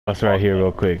That's right here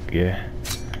real quick, yeah.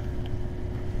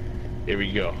 Here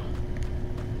we go.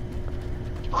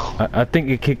 I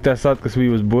think it kicked us out because we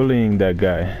was bullying that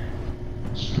guy.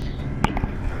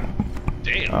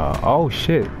 Damn. Oh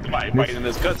shit. Somebody fighting in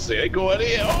this cutscene. They going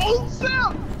in. Oh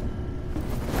snap!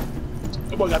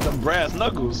 That boy got them brass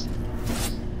knuckles.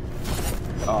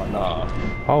 Oh nah.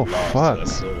 Oh fuck.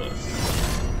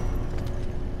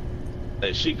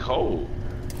 Hey, she cold.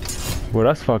 Well,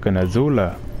 that's fucking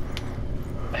Azula.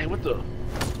 Hey, what the?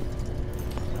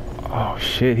 Oh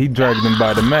shit, he dragged him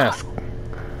by the mask.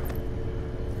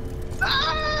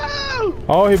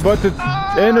 Oh, he about to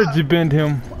energy bend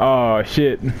him. Oh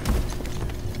shit.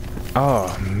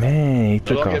 Oh man, he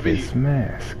took off his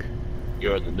mask.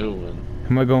 You're the new one.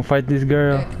 Am I gonna fight this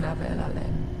girl?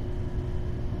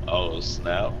 Oh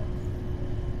snap.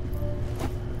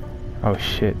 Oh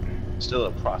shit. Still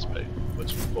a prospect, but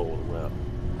you bowled well.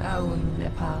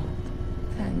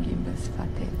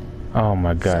 Oh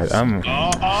my god, I'm...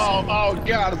 Oh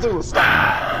god, Azula,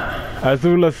 stop!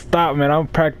 Azula, stop, man, I'm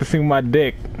practicing my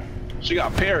dick. She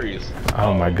got parries.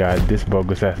 Oh my god, this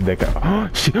bogus ass dick. Oh,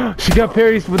 she got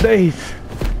parries for days.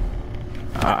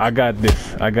 I got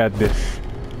this, I got this.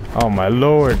 Oh my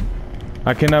lord.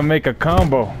 I cannot make a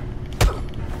combo.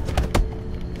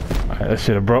 That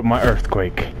should have broke my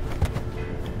earthquake.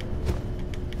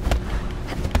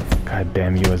 God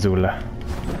damn you, Azula.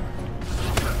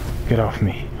 Get off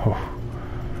me. Oh.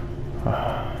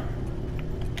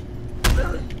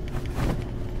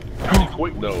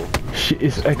 Quick though. She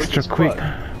is extra quick.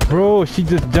 Bro, she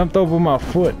just jumped over my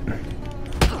foot.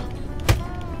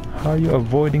 How are you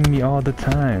avoiding me all the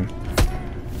time?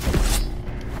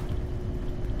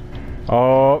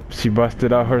 Oh, she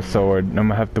busted out her sword. I'm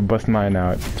gonna have to bust mine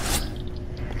out.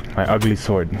 My ugly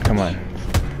sword. Come on.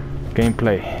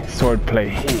 Gameplay. Sword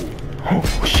play. Oh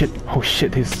shit. Oh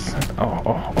shit. His...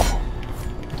 Oh.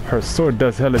 Her sword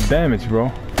does hella damage,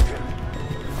 bro.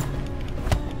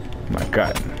 My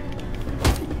god.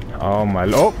 Oh my...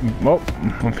 Oh.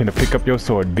 I'm finna pick up your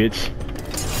sword, bitch.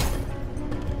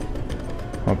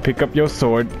 I'll pick up your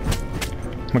sword.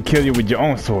 I'm gonna kill you with your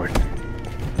own sword.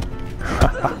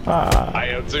 I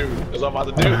am too. That's what I'm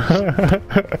about to do.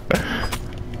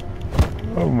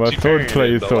 Oh, my sword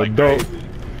play is so like dope. Crazy.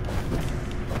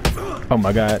 Oh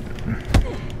my god.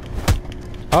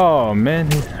 Oh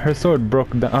man, her sword broke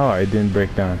down. Oh, it didn't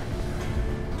break down.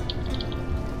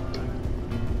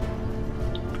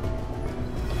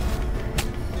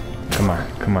 Come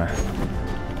on.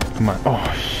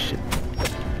 Oh shit.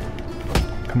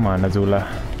 Come on, Azula.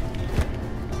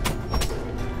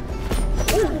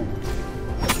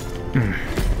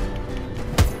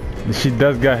 She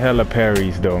does got hella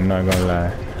parries though, I'm not gonna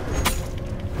lie.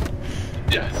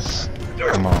 Yes.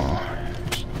 Come on.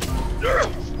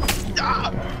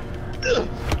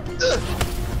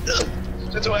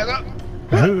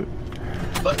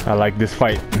 I like this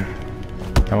fight.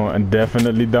 I'm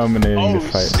definitely dominating this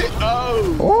fight. Shit.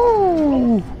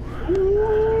 Oh!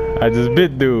 I just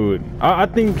bit dude. I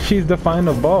think she's the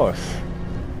final boss.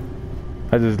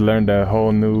 I just learned a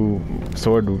whole new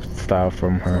sword style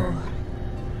from her.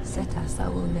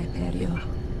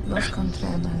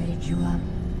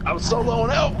 I'm so low on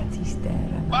help.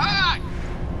 Fuck!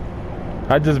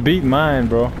 I just beat mine,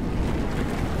 bro.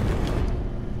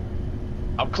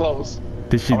 I'm close.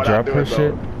 Did she drop her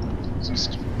shit? Use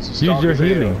your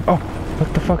healing. Oh,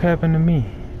 what the fuck happened to me?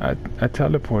 I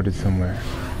teleported somewhere.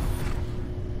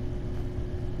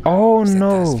 Oh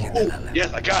no.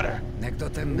 Yes, I got her.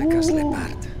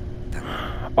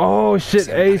 Oh shit,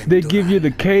 Ace, they give you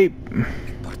the cape.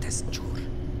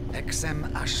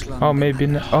 Oh, maybe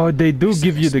not. Oh, they do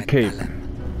give you the cape.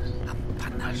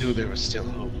 I knew there was still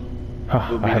hope.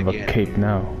 Huh, I have a cape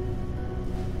now.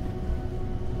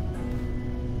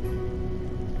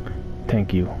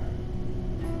 Thank you.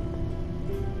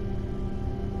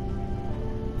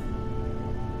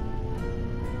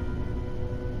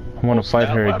 I want to fight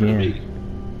her again.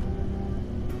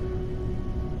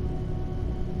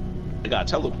 I got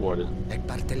teleported.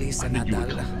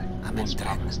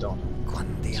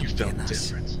 You felt the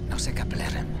difference. You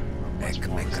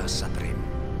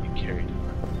carried it.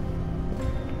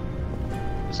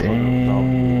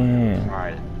 Damn.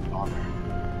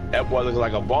 That boy looks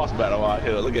like a boss battle out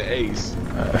here. Look at Ace.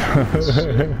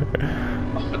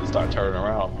 I'm gonna start turning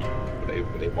around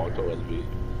when they walk towards me.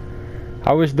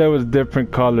 I wish there was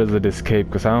different colors of this cape,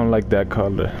 because I don't like that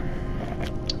color.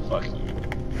 Fuck you.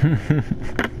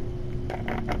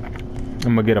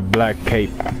 I'm gonna get a black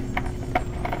cape.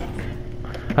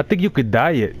 I think you could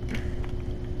dye it.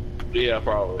 Yeah,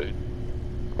 probably.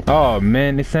 Oh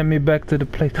man, they sent me back to the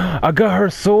place. I got her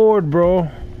sword, bro.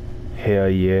 Hell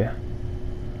yeah.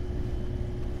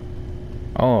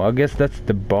 Oh, I guess that's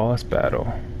the boss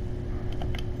battle.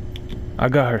 I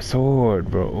got her sword,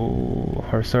 bro. Ooh,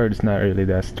 her sword is not really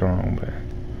that strong, but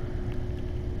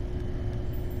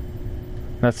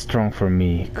not strong for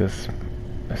me, cause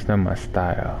that's not my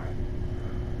style.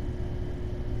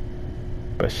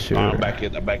 But sure. I'm back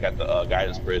at the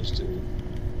guidance bridge too.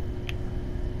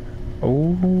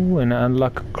 Oh, and I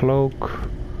unlock a cloak.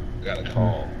 I got a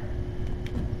call.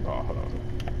 Oh, hold on.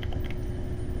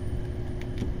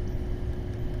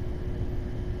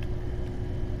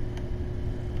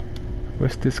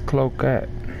 Where's this cloak at?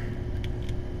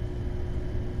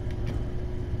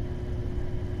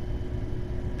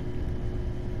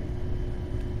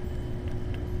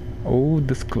 Oh,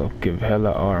 this cloak give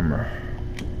hella armor.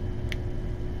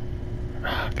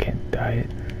 I can't dye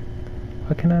it.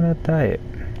 Why can I not dye it?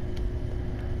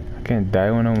 I can't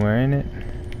dye when I'm wearing it?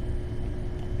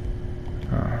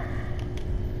 Oh.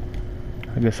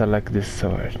 I guess I like this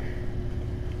sword.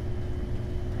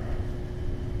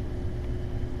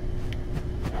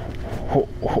 Ho,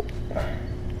 ho.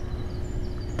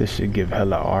 This should give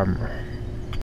hella armor.